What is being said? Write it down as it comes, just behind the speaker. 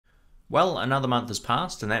Well, another month has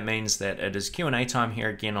passed, and that means that it is Q&A time here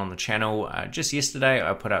again on the channel. Just yesterday,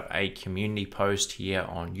 I put up a community post here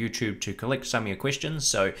on YouTube to collect some of your questions.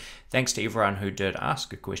 So thanks to everyone who did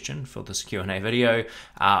ask a question for this Q&A video.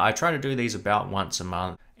 I try to do these about once a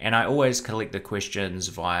month. And I always collect the questions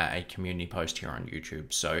via a community post here on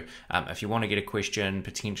YouTube. So if you want to get a question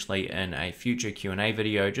potentially in a future Q&A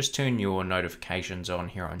video, just turn your notifications on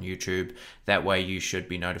here on YouTube. That way you should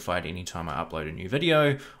be notified anytime I upload a new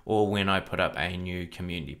video or when I put up a new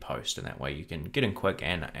community post. And that way you can get in quick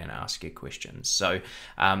and ask your questions. So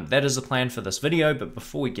that is the plan for this video. But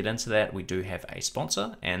before we get into that, we do have a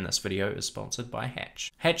sponsor. And this video is sponsored by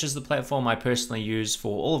Hatch. Hatch is the platform I personally use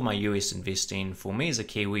for all of my US investing. For me as a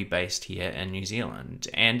Kiwi, based here in New Zealand,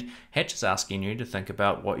 and Hatch is asking you to think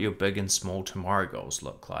about what your big and small tomorrow goals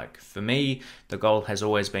look like. For me, the goal has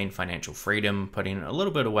always been financial freedom, putting a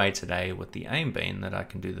little bit away today with the aim being that I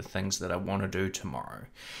can do the things that I want to do tomorrow.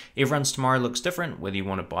 Everyone's tomorrow looks different, whether you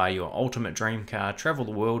want to buy your ultimate dream car, travel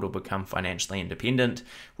the world, or become financially independent.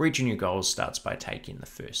 Reaching your goals starts by taking the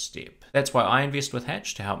first step. That's why I invest with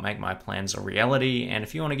Hatch, to help make my plans a reality. And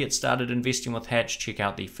if you want to get started investing with Hatch, check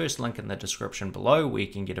out the first link in the description below, where you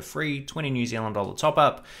can get a free 20 New Zealand dollar top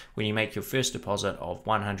up when you make your first deposit of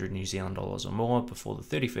 100 New Zealand dollars or more before the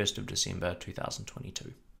 31st of December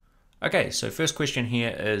 2022. Okay, so first question here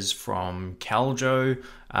is from Caljo.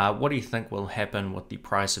 What do you think will happen with the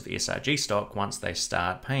price of SRG stock once they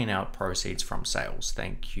start paying out proceeds from sales?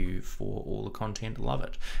 Thank you for all the content. Love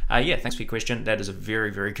it. Yeah, thanks for your question. That is a very,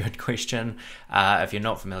 very good question. If you're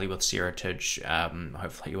not familiar with Seritage,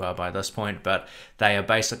 hopefully you are by this point, but they are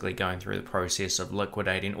basically going through the process of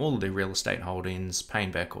liquidating all of their real estate holdings, paying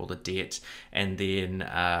back all the debt, and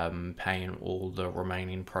then paying all the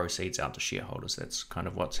remaining proceeds out to shareholders. That's kind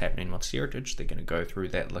of what's happening with Seritage. They're going to go through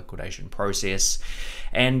that liquidation process.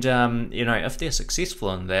 And, you know, if they're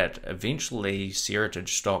successful in that, eventually Seritage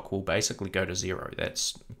stock will basically go to zero.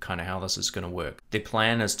 That's kind of how this is going to work. Their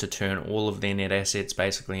plan is to turn all of their net assets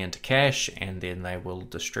basically into cash, and then they will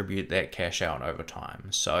distribute that cash out over time.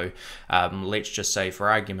 So let's just say, for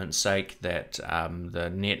argument's sake, that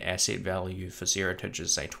the net asset value for Seritage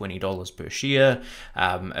is, say, $20 per share.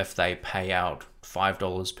 If they pay out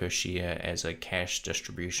 $5 per share as a cash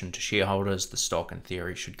distribution to shareholders, the stock in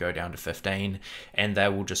theory should go down to 15, and they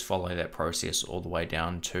will just follow that process all the way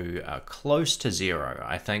down to close to zero.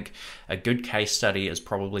 I think a good case study is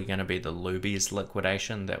probably going to be the Luby's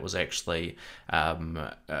liquidation. That was actually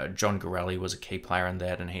John Gorelli was a key player in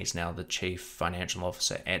that, and he's now the chief financial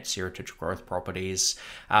officer at Seritage Growth Properties.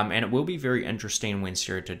 And it will be very interesting when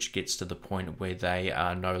Seritage gets to the point where they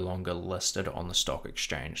are no longer listed on the stock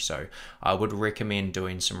exchange. So I would recommend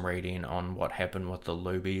doing some reading on what happened with the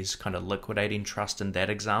Luby's kind of liquidating trust in that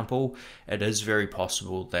example. It is very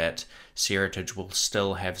possible that Seritage will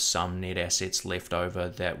still have some net assets left over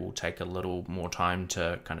that will take a little more time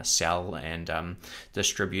to kind of sell and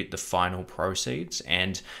distribute the final proceeds,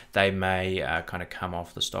 and they may kind of come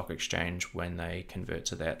off the stock exchange when they convert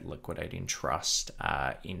to that liquidating trust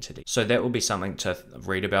entity. So that will be something to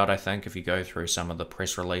read about. I think if you go through some of the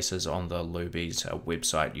press releases on the Luby's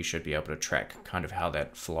website, you should be able to track kind of how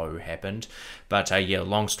that flow happened. But yeah,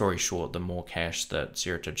 long story short, the more cash that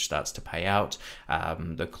Seritage starts to pay out,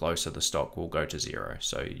 the closer the stock will go to zero.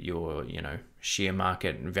 So your, you know, share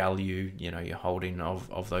market value, you know, your holding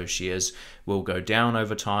of those shares will go down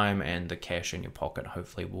over time, and the cash in your pocket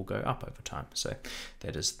hopefully will go up over time. So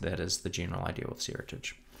that is the general idea with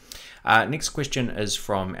Seritage. Next question is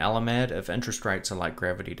from Alamad. If interest rates are like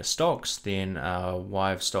gravity to stocks, then why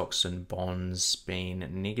have stocks and bonds been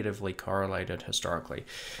negatively correlated historically?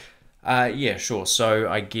 Yeah, sure. So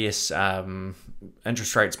I guess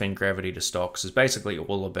interest rates being gravity to stocks is basically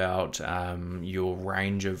all about your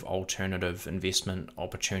range of alternative investment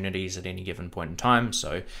opportunities at any given point in time.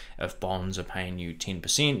 So if bonds are paying you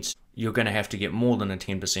 10%, you're going to have to get more than a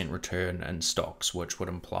 10% return in stocks, which would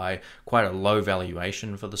imply quite a low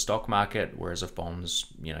valuation for the stock market. Whereas if bonds,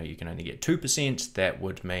 you know, you can only get 2%, that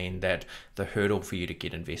would mean that the hurdle for you to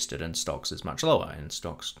get invested in stocks is much lower, and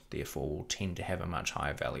stocks therefore will tend to have a much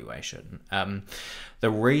higher valuation. The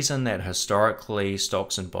reason that historically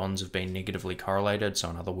stocks and bonds have been negatively correlated, so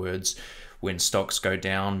in other words, when stocks go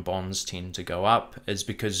down, bonds tend to go up, is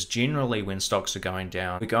because generally when stocks are going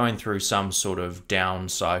down, we're going through some sort of down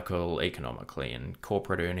cycle economically, and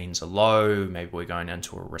corporate earnings are low, maybe we're going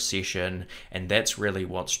into a recession, and that's really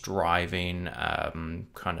what's driving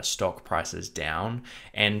kind of stock prices down.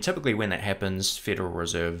 And typically when that happens, Federal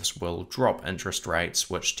Reserves will drop interest rates,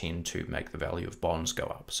 which tend to make the value of bonds go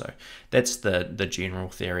up. So that's the general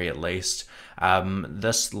theory, at least.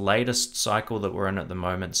 This latest cycle that we're in at the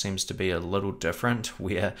moment seems to be a little different,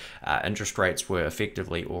 where interest rates were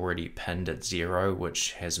effectively already pinned at zero,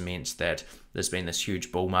 which has meant that there's been this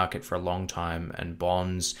huge bull market for a long time in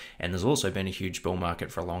bonds, and there's also been a huge bull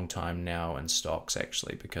market for a long time now in stocks,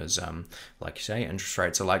 actually, because like you say, interest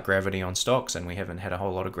rates are like gravity on stocks, and we haven't had a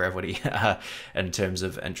whole lot of gravity in terms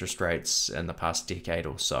of interest rates in the past decade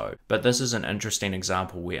or so. But this is an interesting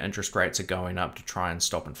example where interest rates are going up to try and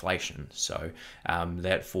stop inflation. So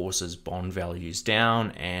that forces bond values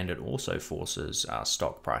down, and it also forces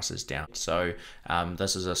stock prices down. So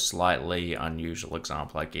this is a slightly unusual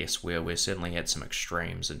example, I guess, where we're certainly had some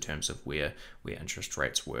extremes in terms of where interest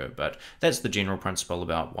rates were. But that's the general principle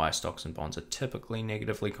about why stocks and bonds are typically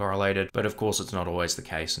negatively correlated. But of course, it's not always the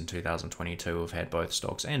case. In 2022, we've had both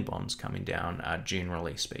stocks and bonds coming down,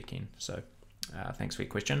 generally speaking. So thanks for your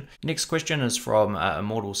question. Next question is from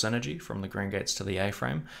Immortal Synergy, from the Green Gates to the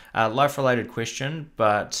A-frame. Life-related question,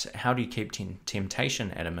 but how do you keep temptation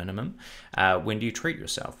at a minimum? When do you treat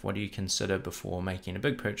yourself? What do you consider before making a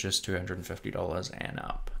big purchase, $250 and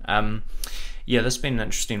up? Yeah, this has been an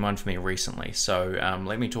interesting one for me recently. So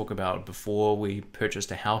let me talk about before we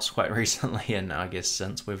purchased a house quite recently, and I guess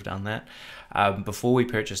since we've done that. Before we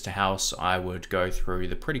purchased a house, I would go through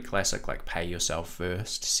the pretty classic like pay yourself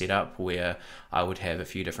first setup, where I would have a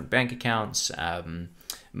few different bank accounts.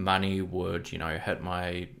 Money would, hit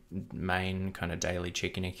my main kind of daily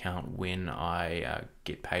checking account when I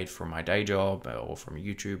get paid from my day job or from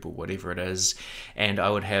YouTube or whatever it is, and I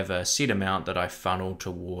would have a set amount that I funnel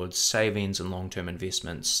towards savings and long-term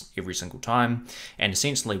investments every single time, and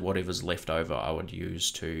essentially whatever's left over I would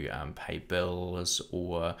use to pay bills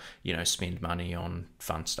or spend money on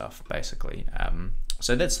fun stuff, basically.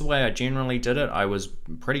 So that's the way I generally did it. I was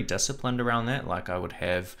pretty disciplined around that. Like I would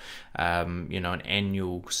have, an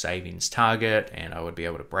annual savings target, and I would be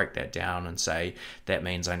able to break that down and say that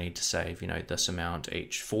means I need to save, this amount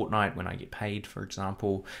each fortnight when I get paid, for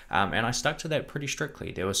example. And I stuck to that pretty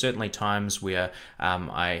strictly. There were certainly times where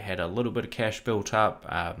I had a little bit of cash built up,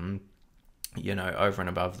 over and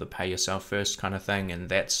above the pay yourself first kind of thing, and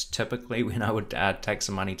that's typically when I would take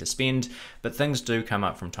some money to spend. But things do come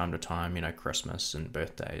up from time to time, Christmas and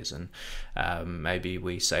birthdays, and maybe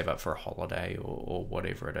we save up for a holiday or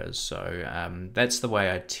whatever it is. So that's the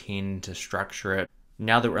way I tend to structure it.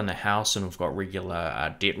 Now that we're in the house and we've got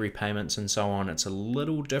regular debt repayments and so on, it's a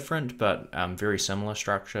little different, but very similar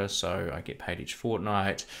structure. So I get paid each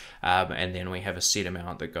fortnight, and then we have a set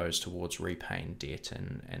amount that goes towards repaying debt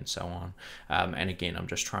and so on. And again, I'm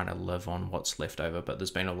just trying to live on what's left over, but there's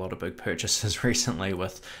been a lot of big purchases recently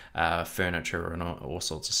with furniture and all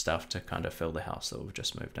sorts of stuff to kind of fill the house that we've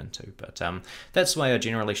just moved into. But that's the way I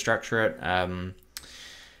generally structure it.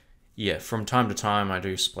 Yeah, from time to time I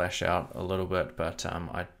do splash out a little bit, but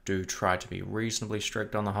I do try to be reasonably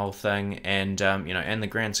strict on the whole thing. And in the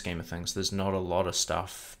grand scheme of things, there's not a lot of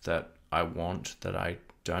stuff that I want that I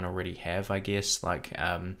don't already have, I guess. Like,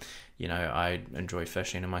 I enjoy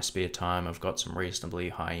fishing in my spare time. I've got some reasonably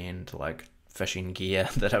high-end fishing gear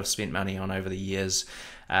that I've spent money on over the years.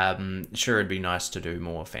 Sure, it'd be nice to do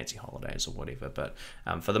more fancy holidays or whatever, but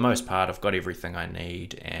for the most part, I've got everything I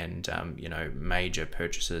need, and major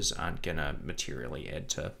purchases aren't gonna materially add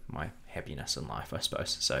to my happiness in life, I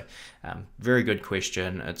suppose. So, very good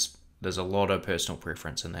question. There's a lot of personal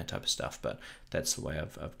preference in that type of stuff, but that's the way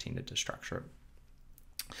I've tended to structure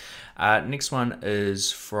it. Next one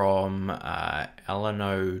is from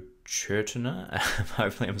Eleno Churtner.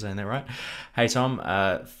 Hopefully I'm saying that right. Hey Tom,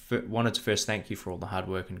 wanted to first thank you for all the hard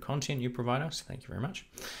work and content you provide us. Thank you very much.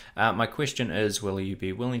 My question is, will you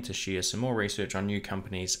be willing to share some more research on new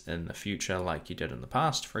companies in the future like you did in the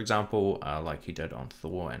past? For example, like you did on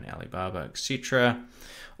Thor and Alibaba, etc.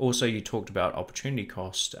 Also, you talked about opportunity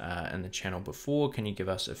cost in the channel before. Can you give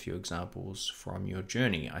us a few examples from your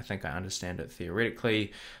journey? I think I understand it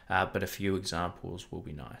theoretically, but a few examples will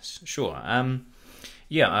be nice. Sure.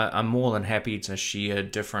 Yeah, I'm more than happy to share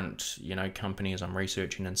different, companies I'm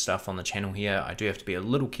researching and stuff on the channel here. I do have to be a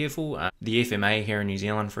little careful. The FMA here in New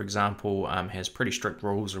Zealand, for example, has pretty strict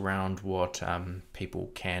rules around what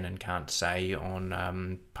people can and can't say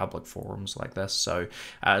on public forums like this. So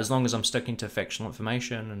as long as I'm sticking to factual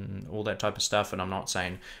information and all that type of stuff, and I'm not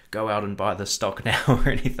saying go out and buy this stock now or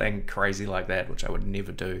anything crazy like that, which I would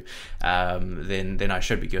never do, then I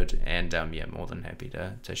should be good. And yeah, more than happy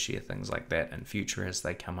to share things like that in future as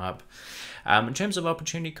they come up. In terms of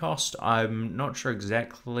opportunity cost, I'm not sure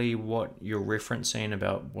exactly what you're referencing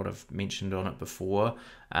about what I've mentioned on it before.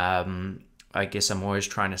 I guess I'm always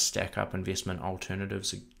trying to stack up investment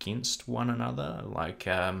alternatives against one another. Like,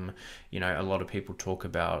 you know, a lot of people talk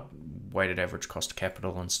about weighted average cost of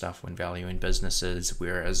capital and stuff when valuing businesses,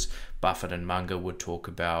 whereas Buffett and Munger would talk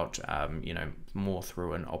about, you know, more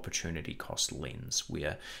through an opportunity cost lens,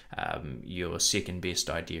 where your second best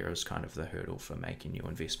idea is kind of the hurdle for making new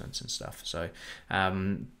investments and stuff. So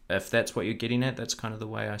if that's what you're getting at, that's kind of the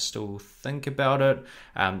way I still think about it.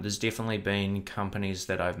 There's definitely been companies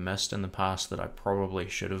that I've missed in the past that I probably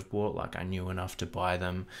should have bought, like I knew enough to buy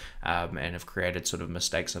them, and have created sort of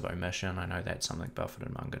mistakes of omission. I know that's something Buffett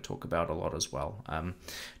and Munger talk about a lot as well.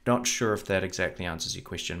 Not sure if that exactly answers your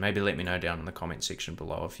question. Maybe let me know down in the comment section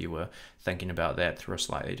below if you were thinking about that through a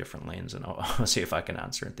slightly different lens, and I'll see if I can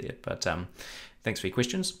answer it there. But thanks for your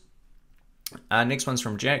questions. Next one's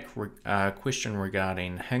from Jack. Question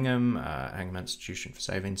regarding Hingham, Hingham Institution for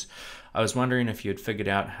Savings. I was wondering if you had figured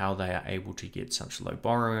out how they are able to get such low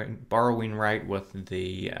borrowing rate with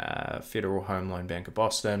the Federal Home Loan Bank of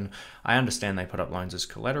Boston. I understand they put up loans as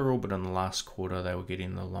collateral, but in the last quarter they were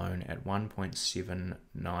getting the loan at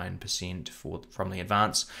 1.79% from the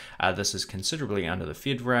advance. This is considerably under the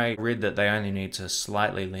Fed rate. I read that they only need to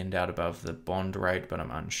slightly lend out above the bond rate, but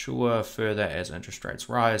I'm unsure. Further, as interest rates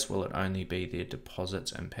rise, will it only be their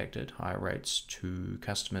deposits impacted? Higher rates to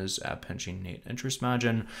customers pinching net interest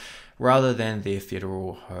margin, rather than their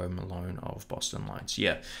Federal Home Loan of Boston loans.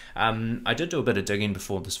 Yeah, I did do a bit of digging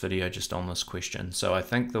before this video just on this question. So I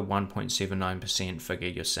think the 1.79% figure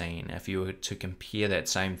you're seeing, if you were to compare that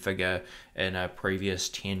same figure in a previous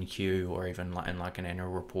 10Q or even in like an annual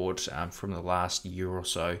report from the last year or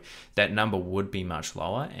so, that number would be much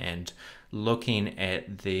lower. And looking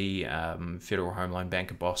at the Federal Home Loan Bank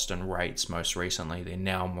of Boston rates most recently, they're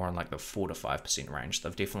now more in like the 4 to 5% range.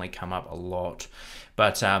 They've definitely come up a lot,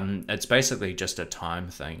 but it's basically just a time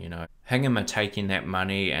thing, you know. Hingham are taking that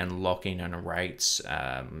money and locking in rates,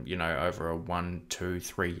 you know, over a 1, 2,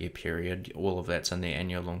 3 year period. All of that's in their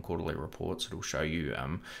annual and quarterly reports. It'll show you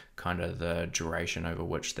kind of the duration over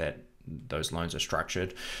which those loans are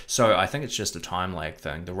structured. So I think it's just a time lag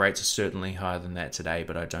thing. The rates are certainly higher than that today,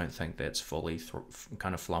 but I don't think that's fully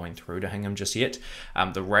kind of flowing through to Hingham just yet.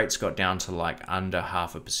 The rates got down to like under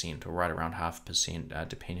 0.5% or right around 0.5%,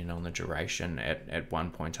 depending on the duration at one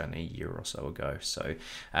point only a year or so ago. So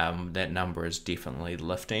that number is definitely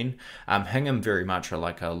lifting. Hingham very much are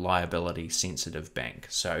like a liability sensitive bank.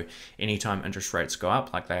 So anytime interest rates go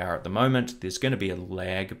up like they are at the moment, there's going to be a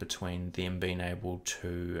lag between them being able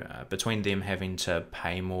to between them having to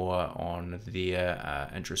pay more on their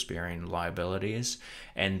interest-bearing liabilities,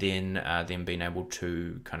 and then them being able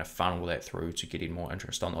to kind of funnel that through to getting more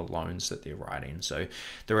interest on the loans that they're writing. So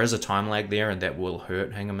there is a time lag there, and that will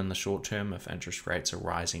hurt Hingham in the short term if interest rates are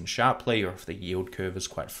rising sharply or if the yield curve is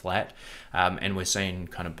quite flat. And we're seeing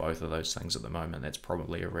kind of both of those things at the moment. That's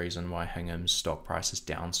probably a reason why Hingham's stock price is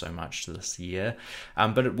down so much this year.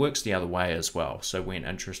 But it works the other way as well. So when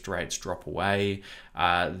interest rates drop away,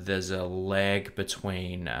 there's a lag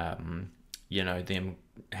between you know, them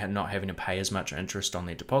not having to pay as much interest on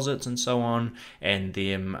their deposits and so on, and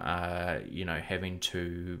them you know, having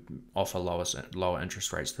to offer lower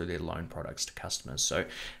interest rates through their loan products to customers. So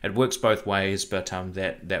it works both ways, but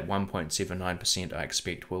that 1.79% I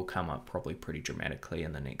expect will come up probably pretty dramatically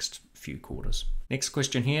in the next few quarters. Next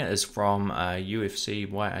question here is from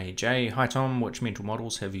UFC YAJ. Hi Tom, which mental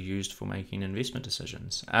models have you used for making investment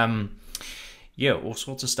decisions? Yeah, all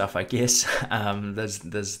sorts of stuff, I guess.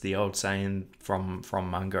 There's the old saying from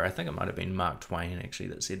Munger, I think it might have been Mark Twain actually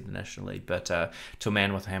that said initially, but to a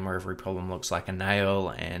man with a hammer, every problem looks like a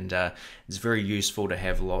nail, and it's very useful to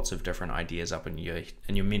have lots of different ideas up in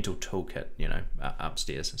your mental toolkit, you know,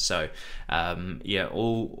 upstairs. So yeah,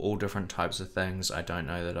 all different types of things. I don't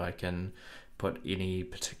know that I can put any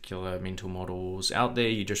particular mental models out there.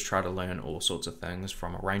 You just try to learn all sorts of things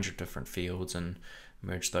from a range of different fields and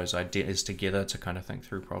merge those ideas together to kind of think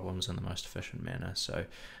through problems in the most efficient manner. So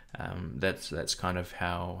that's kind of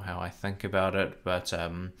how I think about it. But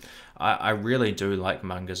I really do like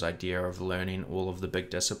Munger's idea of learning all of the big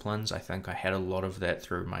disciplines. I think I had a lot of that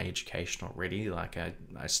through my education already. Like I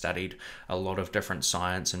studied a lot of different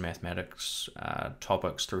science and mathematics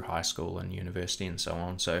topics through high school and university and so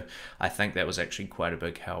on. So I think that was actually quite a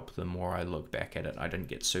big help. The more I look back at it, I didn't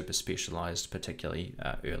get super specialized, particularly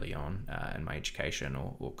early on in my education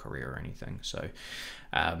or career or anything. So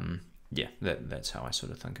yeah, that's how I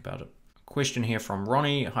sort of think about it. Question here from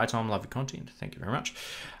Ronnie. Hi Tom, love your content. Thank you very much.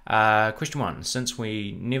 Question 1. Since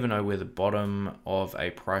we never know where the bottom of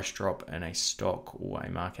a price drop in a stock or a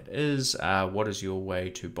market is, what is your way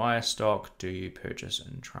to buy a stock? Do you purchase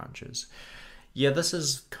in tranches? Yeah, this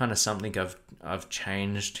is kind of something I've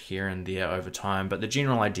changed here and there over time, but the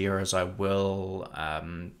general idea is I will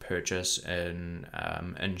purchase in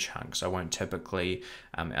chunks. I won't typically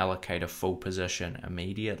allocate a full position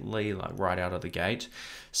immediately, like right out of the gate.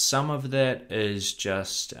 Some of that is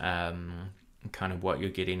just kind of what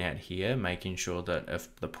you're getting at here, making sure that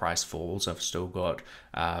if the price falls, I've still got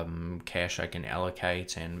cash I can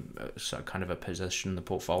allocate, and so kind of a position in the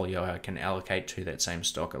portfolio I can allocate to that same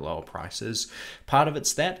stock at lower prices. Part of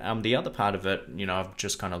it's that. The other part of it, I've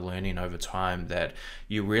just kind of learning over time that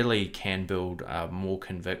you really can build more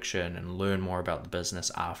conviction and learn more about the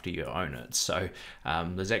business after you own it. So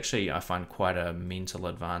there's actually, I find, quite a mental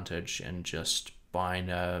advantage in just buying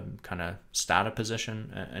a kind of starter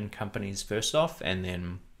position in companies first off, and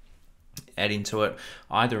then adding to it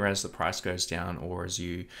either as the price goes down or as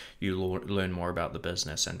you learn more about the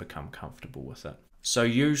business and become comfortable with it. So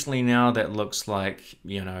usually now that looks like,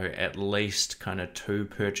 at least kind of 2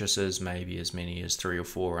 purchases, maybe as many as 3 or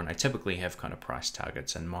 4. And I typically have kind of price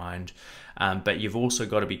targets in mind. But you've also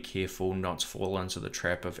got to be careful not to fall into the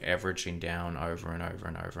trap of averaging down over and over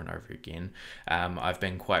and over and over again. I've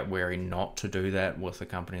been quite wary not to do that with a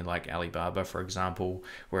company like Alibaba, for example,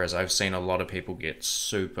 whereas I've seen a lot of people get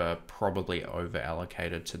super probably over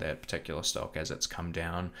allocated to that particular stock as it's come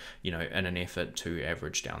down, in an effort to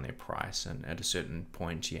average down their price. And at a certain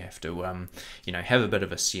point you have to have a bit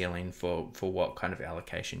of a ceiling for what kind of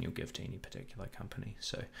allocation you'll give to any particular company.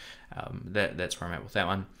 So that's where I'm at with that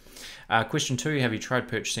one. Question 2, have you tried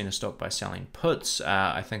purchasing a stock by selling puts?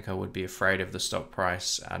 I think I would be afraid of the stock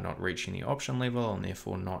price not reaching the option level and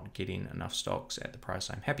therefore not getting enough stocks at the price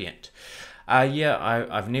I'm happy at.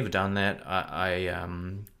 I've never done that. I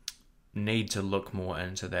need to look more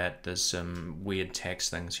into that. There's some weird tax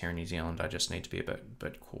things here in New Zealand I just need to be a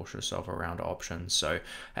bit cautious of around options. So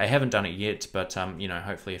I haven't done it yet, but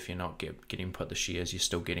hopefully if you're not getting put the shares, you're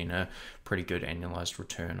still getting a pretty good annualized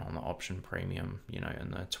return on the option premium,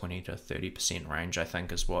 in the 20 to 30% range, I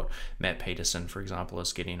think is what Matt Peterson, for example,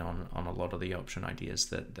 is getting on a lot of the option ideas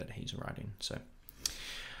that he's writing. So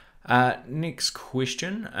next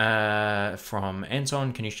question from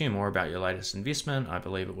Anton. Can you share more about your latest investment? I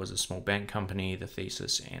believe it was a small bank company, the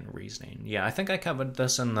thesis and reasoning. Yeah, I think I covered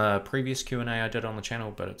this in the previous Q&A I did on the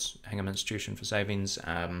channel, but it's Hingham Institution for Savings,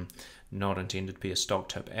 not intended to be a stock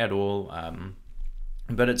tip at all.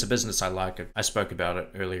 But it's a business I like. I spoke about it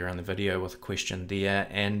earlier in the video with a question there,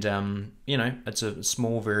 and it's a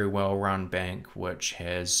small, very well-run bank which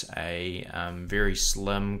has a very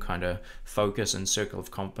slim kind of focus and circle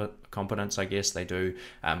of competence, I guess. They do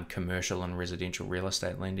commercial and residential real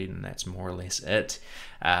estate lending, and that's more or less it.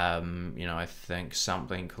 I think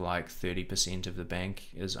something like 30% of the bank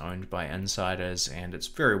is owned by insiders, and it's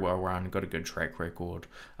very well run, got a good track record.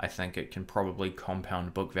 I think it can probably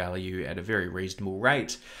compound book value at a very reasonable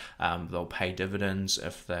rate. They'll pay dividends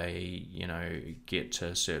if they, get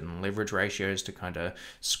to certain leverage ratios to kind of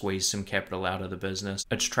squeeze some capital out of the business.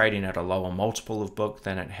 It's trading at a lower multiple of book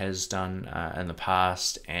than it has done in the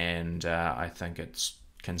past, and I think it's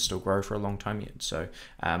can still grow for a long time yet. So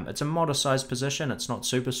it's a modest sized position. It's not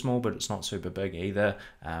super small, but it's not super big either.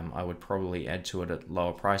 I would probably add to it at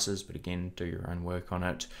lower prices, but again, do your own work on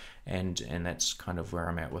it. And that's kind of where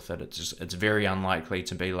I'm at with it. It's very unlikely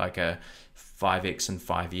to be like a 5x in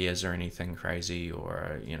 5 years or anything crazy,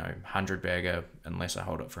 or a 100 bagger unless I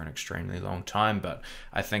hold it for an extremely long time. But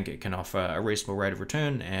I think it can offer a reasonable rate of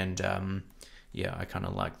return, and I kind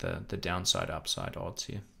of like the downside upside odds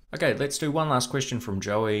here. Okay, let's do one last question from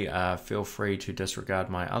Joey. Feel free to disregard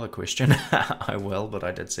my other question. I will, but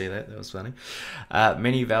I did see that. That was funny.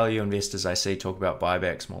 Many value investors I see talk about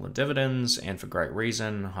buybacks more than dividends, and for great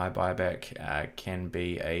reason. High buyback can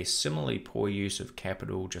be a similarly poor use of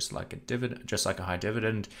capital, just like a high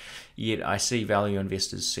dividend. Yet I see value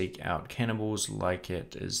investors seek out cannibals like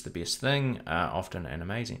it is the best thing, often an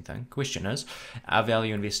amazing thing. Question is, are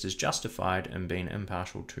value investors justified in being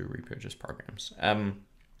impartial to repurchase programs?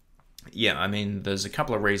 Yeah, I mean, there's a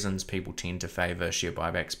couple of reasons people tend to favor share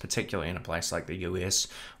buybacks, particularly in a place like the US.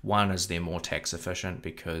 One is they're more tax efficient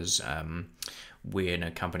because when a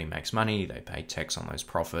company makes money, they pay tax on those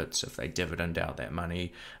profits. If they dividend out that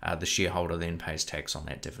money, the shareholder then pays tax on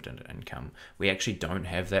that dividend income. We actually don't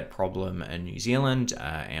have that problem in New Zealand,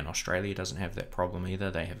 and Australia doesn't have that problem either.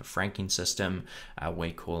 They have a franking system.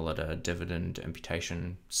 We call it a dividend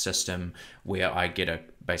imputation system, where I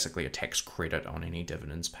get basically a tax credit on any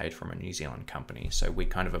dividends paid from a New Zealand company. So we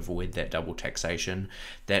kind of avoid that double taxation.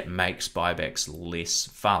 That makes buybacks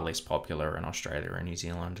far less popular in Australia and New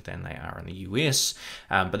Zealand than they are in the US.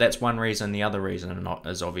 But that's one reason. The other reason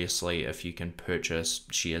is obviously if you can purchase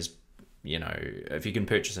shares you know, if you can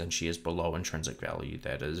purchase in shares below intrinsic value,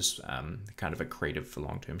 that is kind of accretive for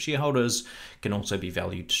long-term shareholders. Can also be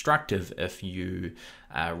value destructive if you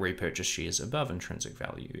repurchase shares above intrinsic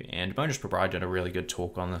value. And Bonus Proprietor did a really good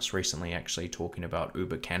talk on this recently, actually talking about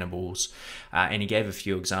Uber cannibals, and he gave a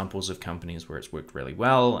few examples of companies where it's worked really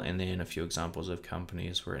well, and then a few examples of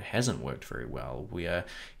companies where it hasn't worked very well, where,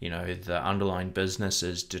 you know, the underlying business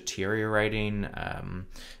is deteriorating,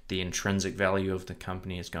 the intrinsic value of the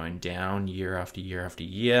company is going down year after year after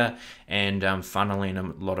year, and funneling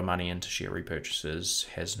a lot of money into share repurchases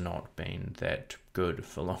has not been that good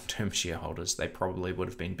for long-term shareholders. They probably would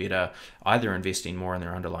have been better either investing more in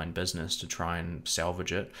their underlying business to try and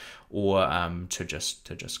salvage it, or to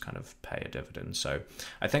just kind of pay a dividend. So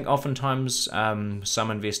I think oftentimes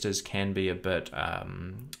some investors can be a bit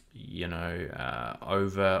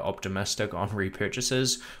over optimistic on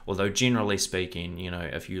repurchases, although generally speaking, you know,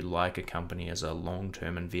 if you like a company as a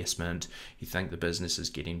long-term investment, you think the business is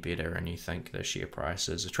getting better and you think the share price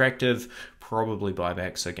is attractive, probably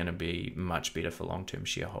buybacks are going to be much better for long-term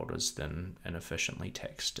shareholders than inefficiently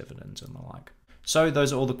taxed dividends and the like. So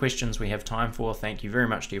those are all the questions we have time for. Thank you very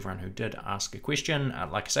much to everyone who did ask a question.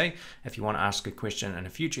 Like I say, if you want to ask a question in a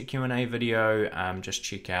future Q&A video, just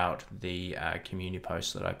check out the community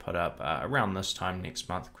post that I put up around this time next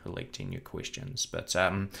month, collecting your questions. But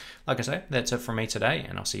like I say, that's it from me today,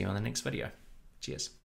 and I'll see you on the next video. Cheers.